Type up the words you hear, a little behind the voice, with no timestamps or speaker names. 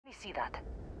see that.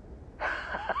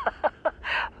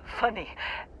 Funny.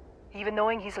 Even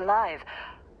knowing he's alive,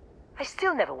 I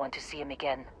still never want to see him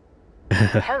again.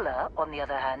 Hella, on the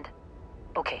other hand.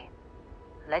 Okay.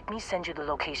 Let me send you the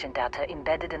location data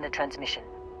embedded in the transmission.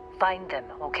 Find them,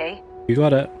 okay? You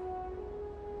got it.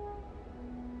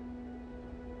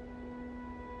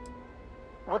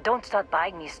 Well, don't start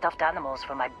buying me stuffed animals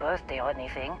for my birthday or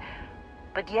anything.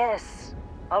 But yes,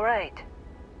 alright.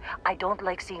 I don't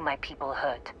like seeing my people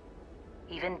hurt.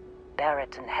 Even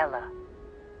Barrett and Hella.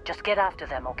 Just get after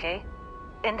them, okay?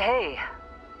 And hey,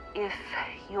 if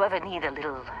you ever need a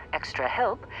little extra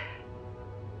help,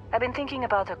 I've been thinking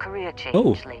about a career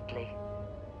change lately.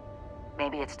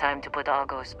 Maybe it's time to put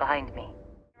Argos behind me.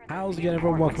 How's it going,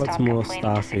 everyone? Welcome back to more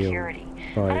Starfield.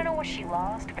 Right. I don't know what she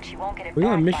lost, but she won't get it We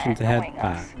got a back mission by to head annoying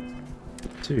back us.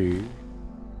 to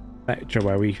Spectra,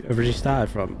 where we originally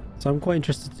started from. So I'm quite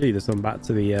interested to do this one back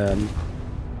to the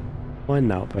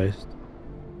mine outpost.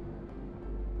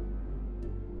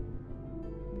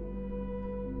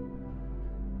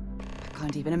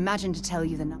 Can't even imagine to tell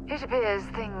you the number. It appears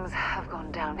things have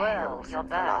gone downhill since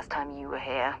the last time you were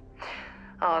here.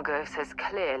 Argos has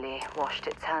clearly washed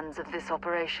its hands of this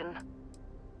operation.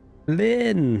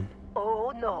 Lynn!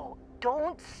 Oh no,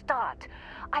 don't start.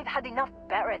 I've had enough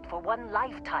Barrett for one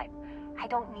lifetime. I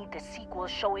don't need the sequel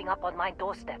showing up on my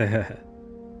doorstep.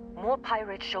 More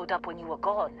pirates showed up when you were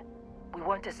gone. We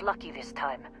weren't as lucky this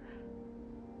time.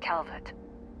 Calvert,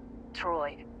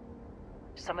 Troy,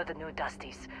 some of the new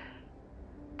Dusties.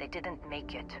 They didn't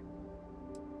make it.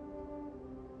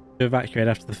 To evacuate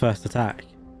after the first attack.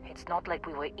 It's not like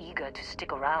we were eager to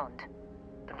stick around.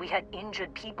 But we had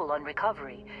injured people on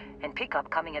recovery, and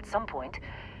pickup coming at some point.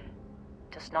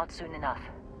 Just not soon enough.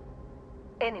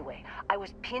 Anyway, I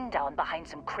was pinned down behind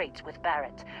some crates with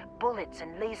Barrett. Bullets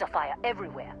and laser fire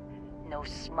everywhere. No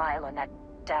smile on that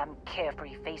damn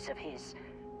carefree face of his.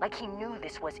 Like he knew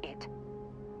this was it.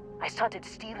 I started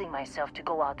steeling myself to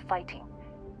go out fighting.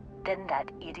 Then that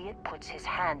idiot puts his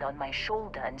hand on my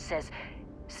shoulder and says,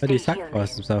 What did he "Stay here, sacrifice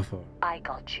Lynn. himself for? I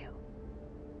got you."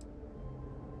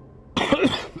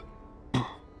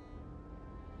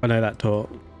 I know that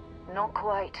talk. Not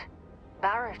quite.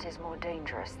 Barrett is more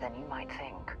dangerous than you might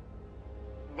think.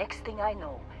 Next thing I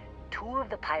know, 2 of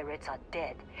the pirates are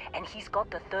dead, and he's got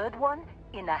the 3rd one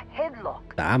in a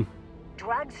headlock. Damn.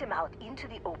 Drags him out into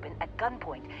the open at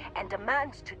gunpoint and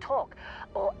demands to talk,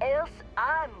 or else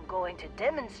I'm going to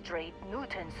demonstrate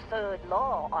Newton's 3rd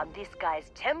law on this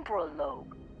guy's temporal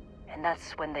lobe. And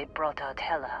that's when they brought out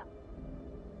Hella.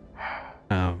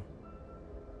 Oh.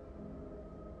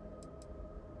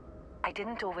 I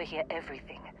didn't overhear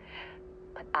everything,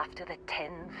 but after the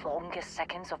 10 longest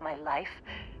seconds of my life,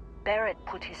 Barrett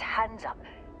put his hands up,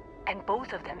 and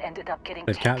both of them ended up getting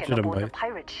They've taken captured them aboard the both.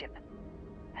 pirate ship.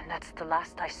 And that's the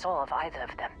last I saw of either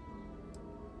of them.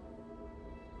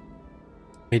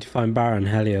 Need to find Baron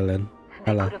Helia, Lynn.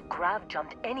 They Hella. could have grav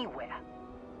jumped anywhere.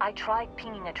 I tried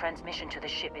pinging a transmission to the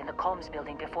ship in the comms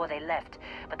building before they left,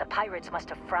 but the pirates must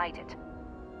have fried it.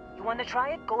 You want to try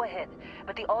it? Go ahead.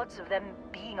 But the odds of them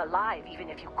being alive, even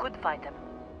if you could find them...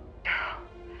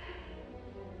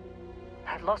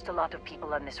 I've lost a lot of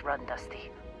people on this run,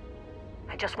 Dusty.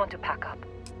 I just want to pack up.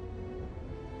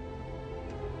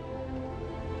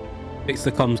 Fix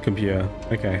the comms computer.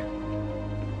 Okay.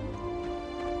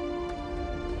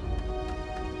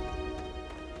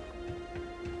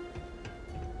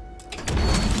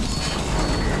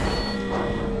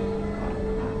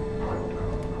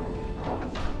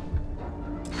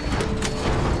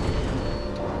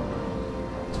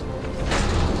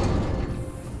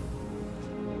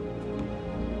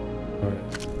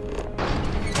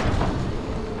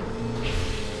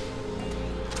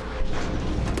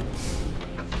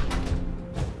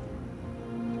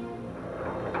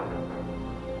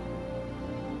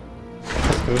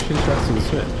 Which interesting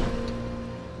switch.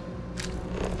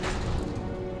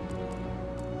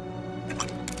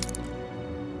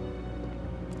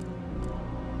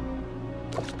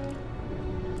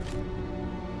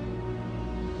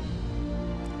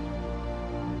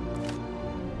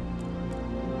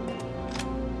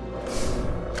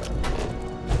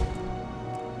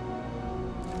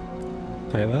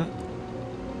 Take that.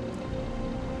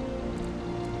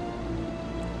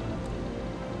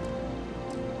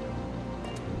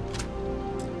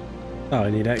 Oh, I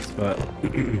need expert.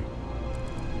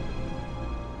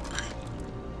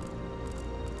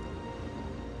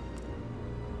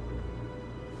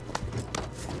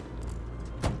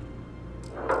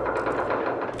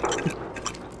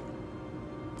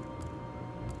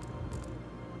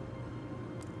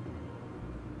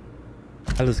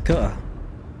 Alice cutter.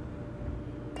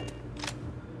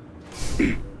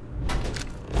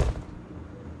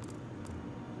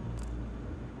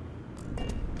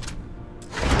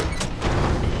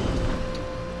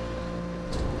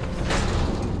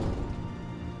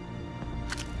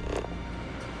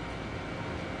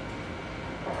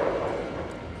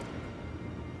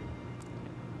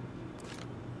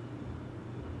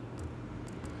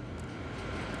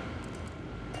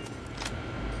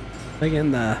 Get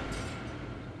in there.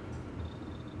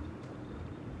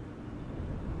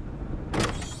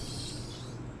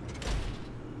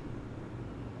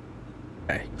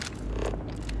 Okay.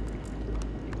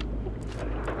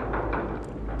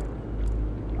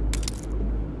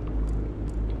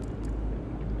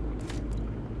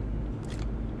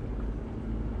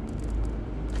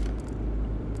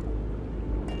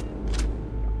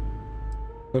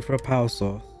 Look for a power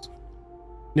source.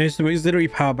 No, some auxiliary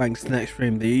power banks in the next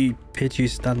room. They appear to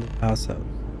use standard power cells.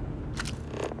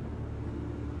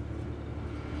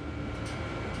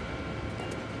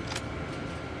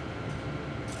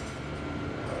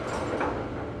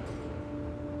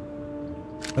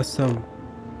 That's some.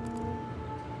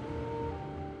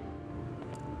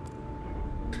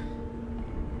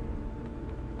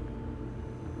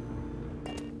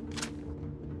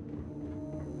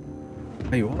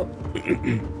 Hey, what?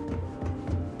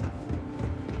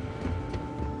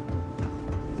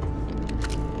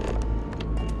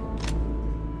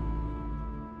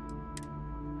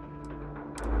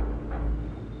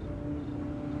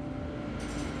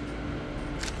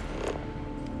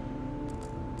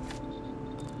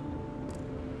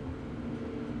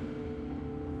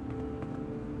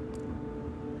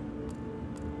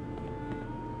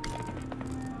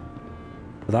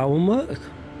 Will that one work?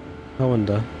 I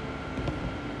wonder.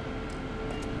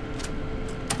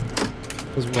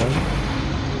 There's one.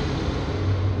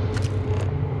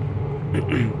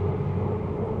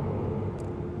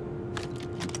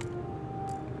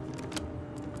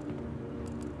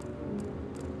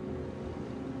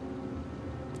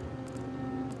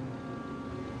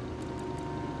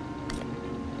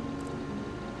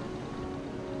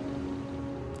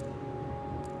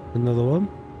 Another one.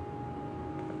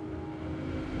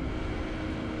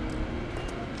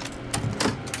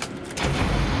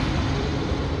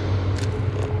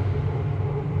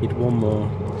 Need one more.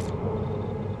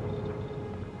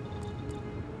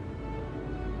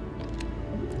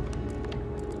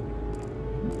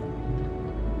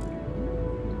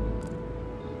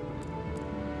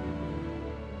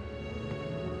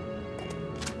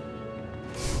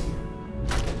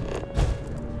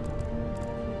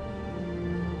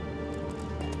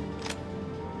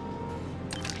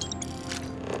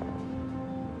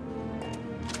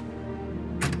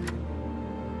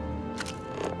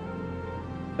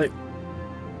 Hey.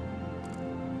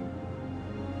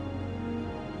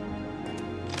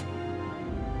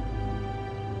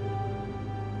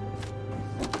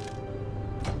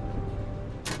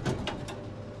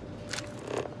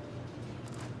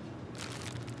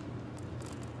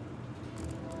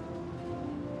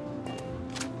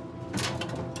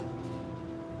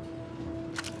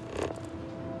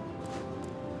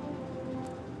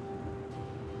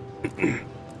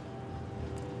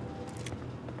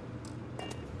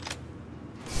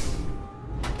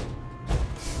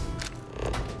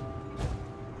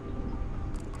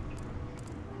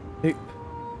 Hey.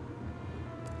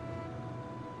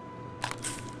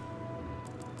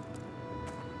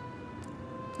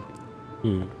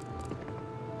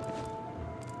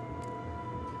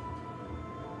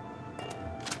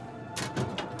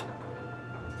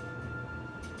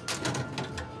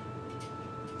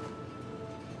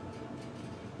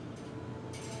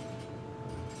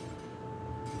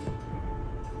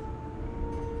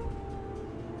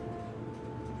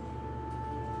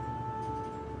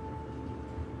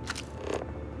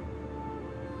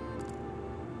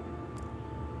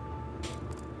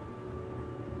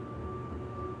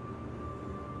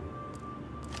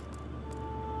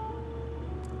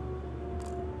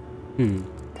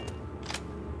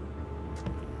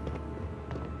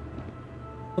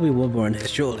 There'll be one more in here,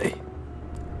 surely.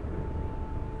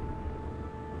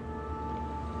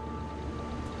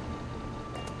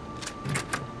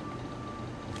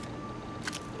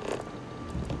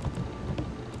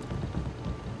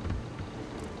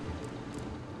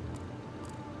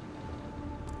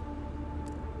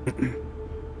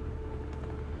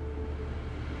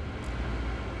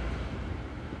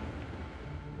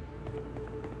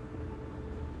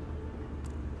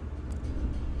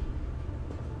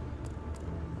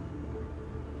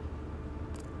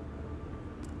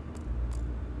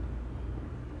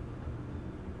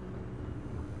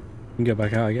 Can go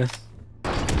back out, I guess.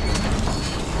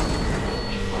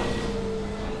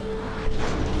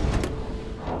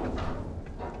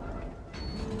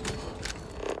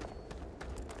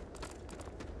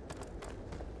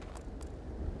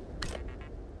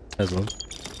 There's one.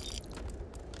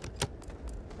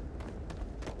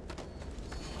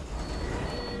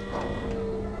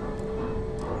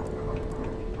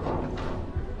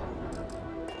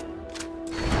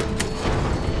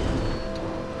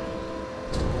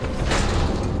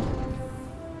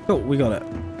 Cool, we got it.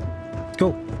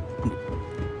 Cool.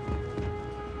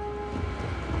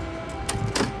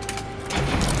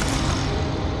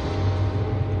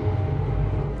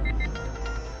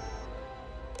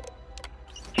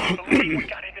 Can't believe we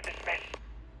got into this mess.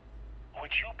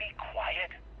 Would you be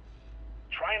quiet?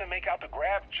 Trying to make out the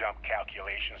grav jump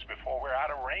calculations before we're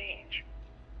out of range.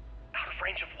 Out of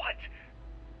range of what?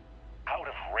 Out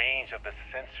of range of the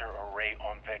sensor array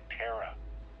on Vectera.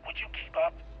 Would you keep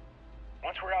up?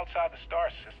 Once we're outside the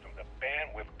star system, the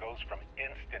bandwidth goes from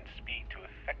instant speed to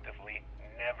effectively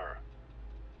never.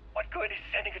 What good is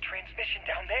sending a transmission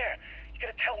down there? You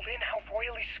gonna tell Lynn how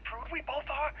royally screwed we both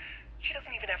are? She doesn't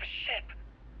even have a ship.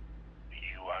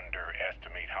 You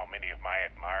underestimate how many of my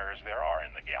admirers there are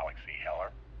in the galaxy, Heller.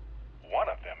 One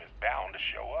of them is bound to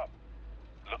show up,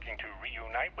 looking to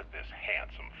reunite with this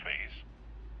handsome face.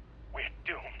 We're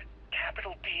doomed.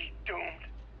 Capital D, doomed.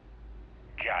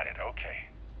 Got it,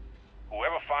 okay.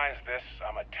 Whoever finds this,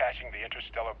 I'm attaching the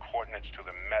interstellar coordinates to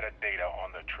the metadata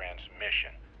on the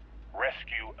transmission.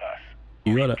 Rescue us.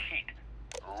 You got it. Repeat.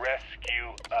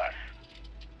 Rescue us.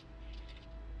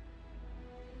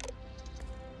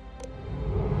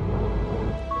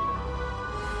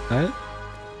 Right?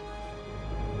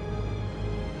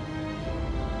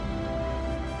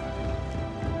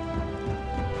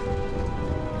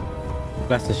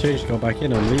 That's the shoot, just go back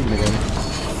in and leave me again.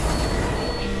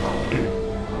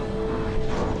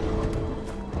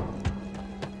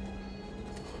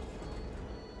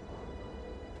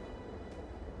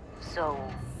 So,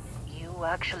 you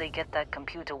actually get that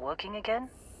computer working again?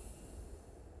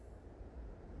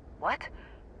 What?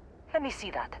 Let me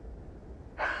see that.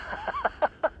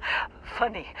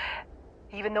 Funny.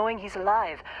 Even knowing he's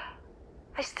alive,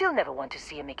 I still never want to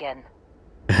see him again.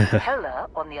 Hella,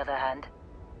 on the other hand.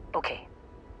 Okay.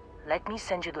 Let me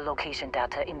send you the location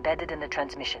data embedded in the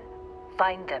transmission.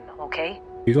 Find them, okay?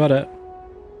 You got it.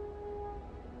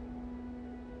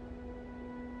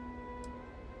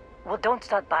 Well, don't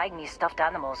start buying me stuffed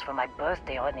animals for my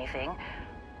birthday or anything.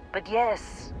 But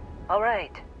yes,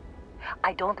 alright.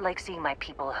 I don't like seeing my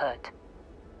people hurt.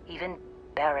 Even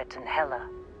Barrett and Hella.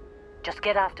 Just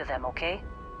get after them, okay?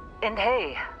 And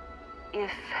hey,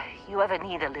 if you ever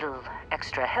need a little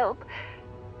extra help,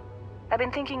 I've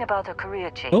been thinking about a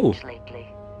career change lately.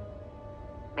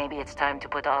 Maybe it's time to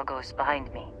put Argos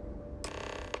behind me.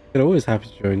 They're always happy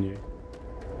to join you.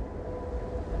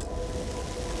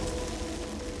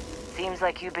 Seems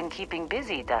like you've been keeping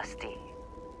busy, Dusty.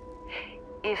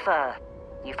 If,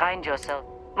 you find yourself...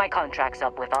 My contract's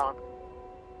up with Argos.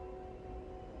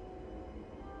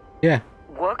 Yeah.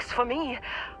 Works for me.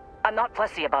 I'm not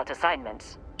fussy about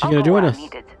assignments. She's gonna join us.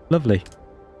 Needed. Lovely.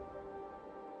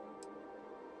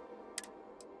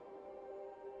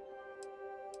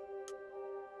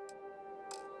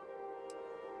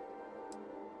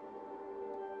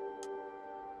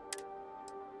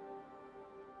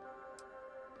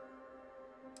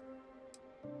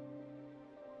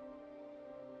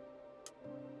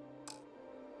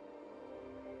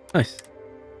 Nice.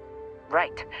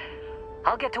 Right.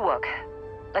 I'll get to work.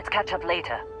 Let's catch up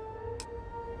later.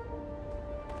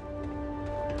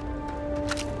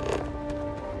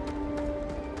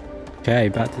 Okay,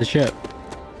 back to the ship.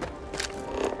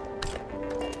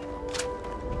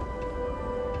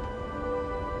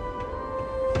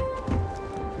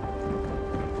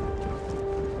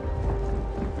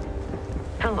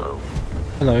 Hello.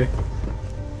 Hello.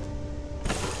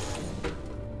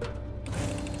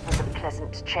 Was a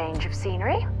pleasant change of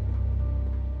scenery.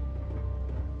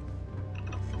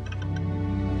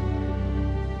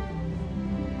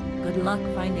 Good luck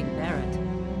finding Barrett.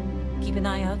 Keep an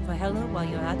eye out for Hella while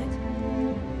you're at it.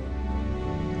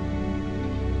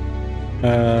 I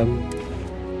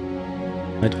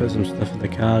had to put some stuff in the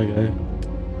cargo.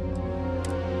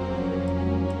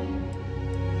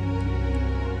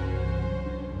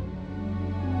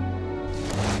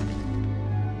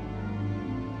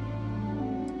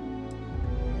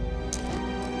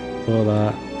 All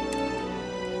that.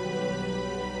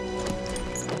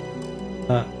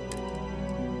 That.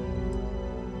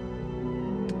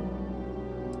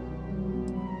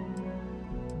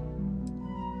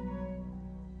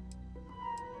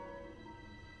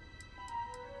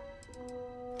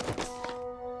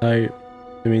 No, you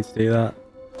mean to do that?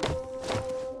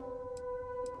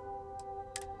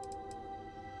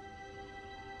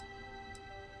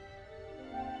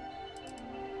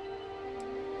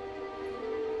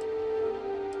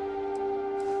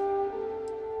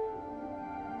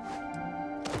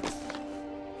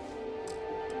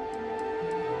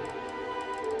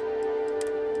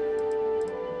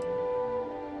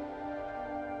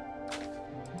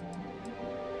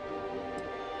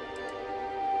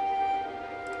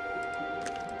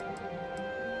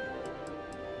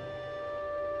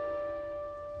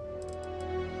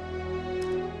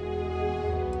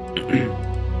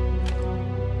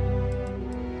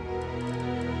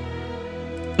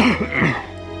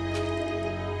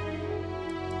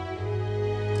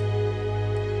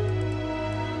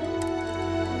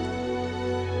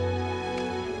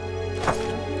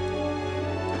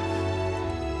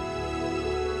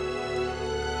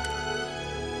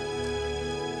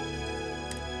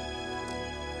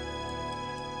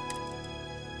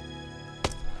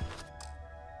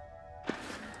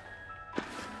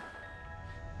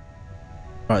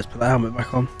 Right, let's put the helmet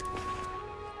back on.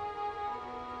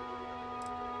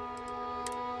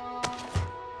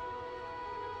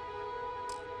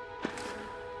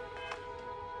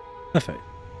 Perfect.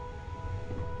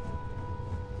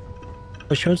 I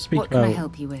was trying to speak What can I about...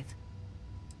 help you with?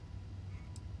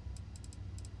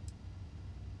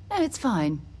 No, it's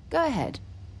fine. Go ahead.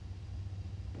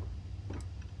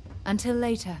 Until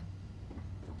later.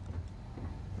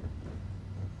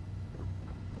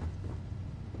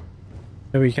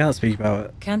 No, we can't speak about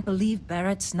it. Can't believe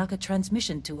Barrett snuck a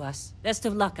transmission to us. Best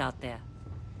of luck out there.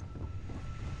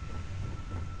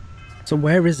 So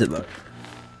where is it though?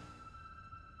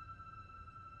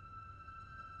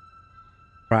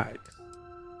 Right.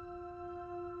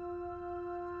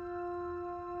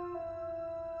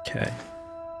 Okay.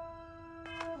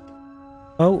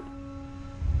 Oh.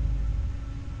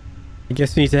 I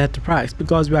guess we need to head to Prax, but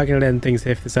guys, we are going to end things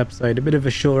here for this episode. A bit of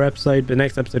a short episode, but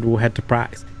next episode we'll head to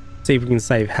Prax, see if we can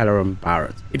save Hella and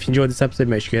Barrett. If you enjoyed this episode,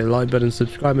 make sure you hit the like button,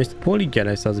 subscribe, most importantly, get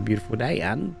yourselves a beautiful day,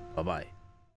 and bye bye.